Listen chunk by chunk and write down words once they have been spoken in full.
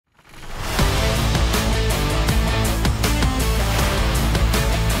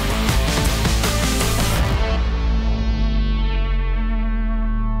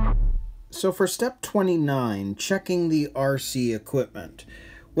So for step 29, checking the RC equipment.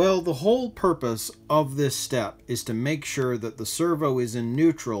 Well, the whole purpose of this step is to make sure that the servo is in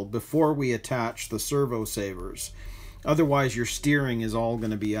neutral before we attach the servo savers. Otherwise, your steering is all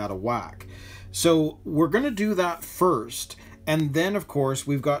going to be out of whack. So we're going to do that first, and then of course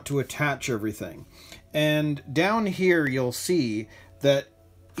we've got to attach everything. And down here you'll see that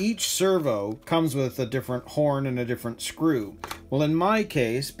each servo comes with a different horn and a different screw. Well, in my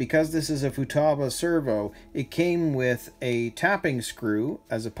case, because this is a Futaba servo, it came with a tapping screw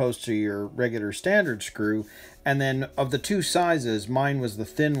as opposed to your regular standard screw. And then of the two sizes, mine was the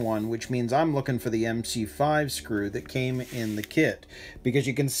thin one, which means I'm looking for the MC5 screw that came in the kit. Because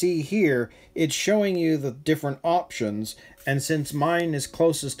you can see here, it's showing you the different options. And since mine is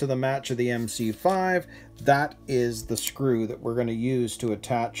closest to the match of the MC5, that is the screw that we're going to use to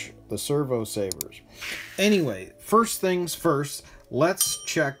attach the servo savers. Anyway, first things first, let's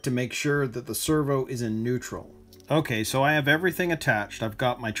check to make sure that the servo is in neutral. Okay, so I have everything attached. I've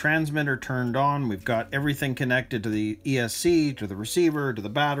got my transmitter turned on. We've got everything connected to the ESC, to the receiver, to the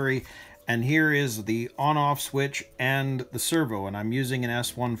battery. And here is the on-off switch and the servo. And I'm using an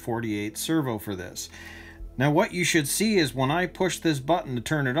S148 servo for this. Now what you should see is when I push this button to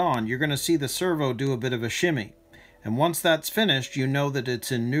turn it on, you're going to see the servo do a bit of a shimmy. And once that's finished, you know that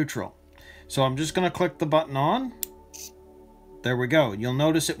it's in neutral. So I'm just going to click the button on. There we go. You'll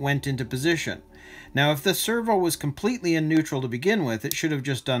notice it went into position. Now if the servo was completely in neutral to begin with, it should have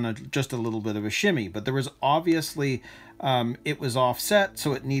just done just a little bit of a shimmy. But there was obviously, it was offset,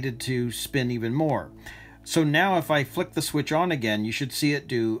 so it needed to spin even more. So now if I flick the switch on again, you should see it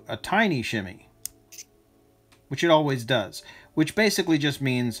do a tiny shimmy, which it always does, which basically just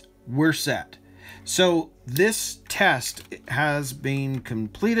means we're set. So this test has been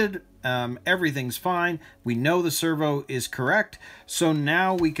completed. Everything's fine. We know the servo is correct. So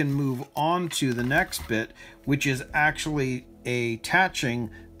now we can move on to the next bit, which is actually attaching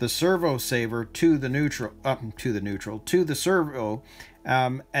the servo saver to the servo,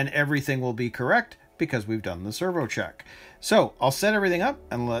 and everything will be correct because we've done the servo check. So I'll set everything up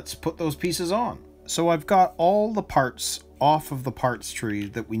and let's put those pieces on. So I've got all the parts off of the parts tree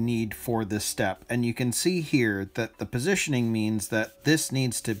that we need for this step. And you can see here that the positioning means that this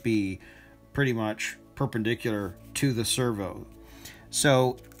needs to be pretty much perpendicular to the servo.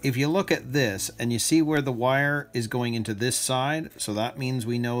 So if you look at this and you see where the wire is going into this side, so that means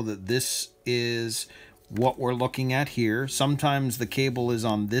we know that this is what we're looking at here. Sometimes the cable is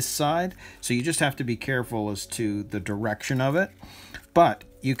on this side, so you just have to be careful as to the direction of it. But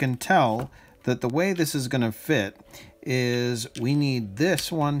you can tell that the way this is going to fit is we need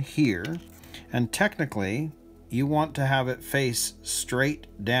this one here, and technically you want to have it face straight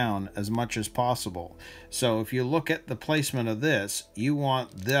down as much as possible. So if you look at the placement of this, you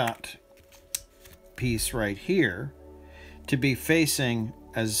want that piece right here to be facing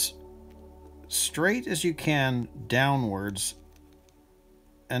as straight as you can downwards.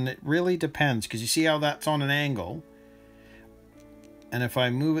 And it really depends, because you see how that's on an angle. And if I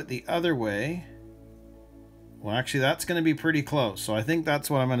move it the other way, well, actually, that's going to be pretty close. So I think that's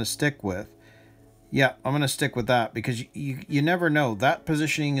what I'm going to stick with. Yeah, I'm going to stick with that because you never know. That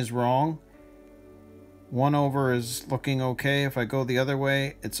positioning is wrong. 1 over is looking okay. If I go the other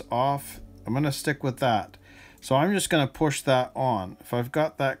way, it's off. I'm going to stick with that. So I'm just going to push that on. If I've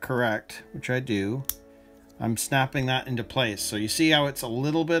got that correct, which I do, I'm snapping that into place. So you see how it's a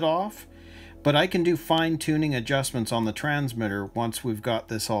little bit off? But I can do fine-tuning adjustments on the transmitter once we've got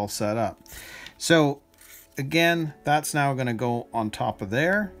this all set up. So again, that's now going to go on top of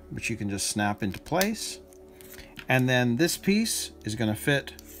there, which you can just snap into place. And then this piece is going to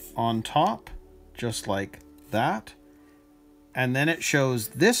fit on top, just like that. And then it shows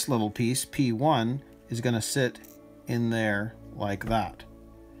this little piece, P1, is going to sit in there like that.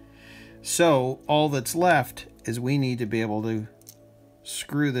 So all that's left is we need to be able to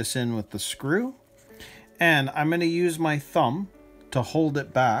screw this in with the screw, and I'm going to use my thumb to hold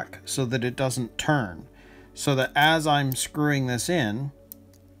it back so that it doesn't turn, so that as I'm screwing this in,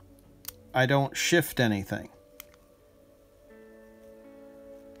 I don't shift anything.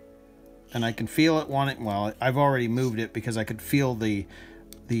 And I can feel it wanting, well, I've already moved it because I could feel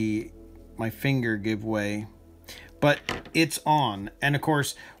my finger give way, but it's on. And of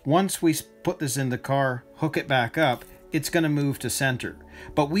course, once we put this in the car, hook it back up, it's going to move to center.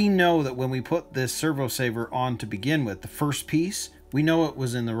 But we know that when we put this servo saver on to begin with, the first piece, we know it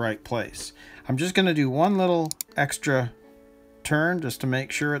was in the right place. I'm just going to do one little extra turn just to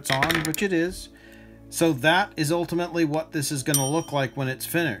make sure it's on, which it is. So that is ultimately what this is going to look like when it's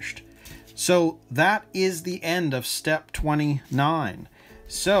finished. So that is the end of step 29.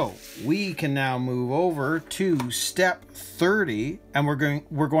 So we can now move over to step 30, and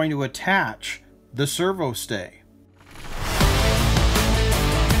we're going to attach the servo stay.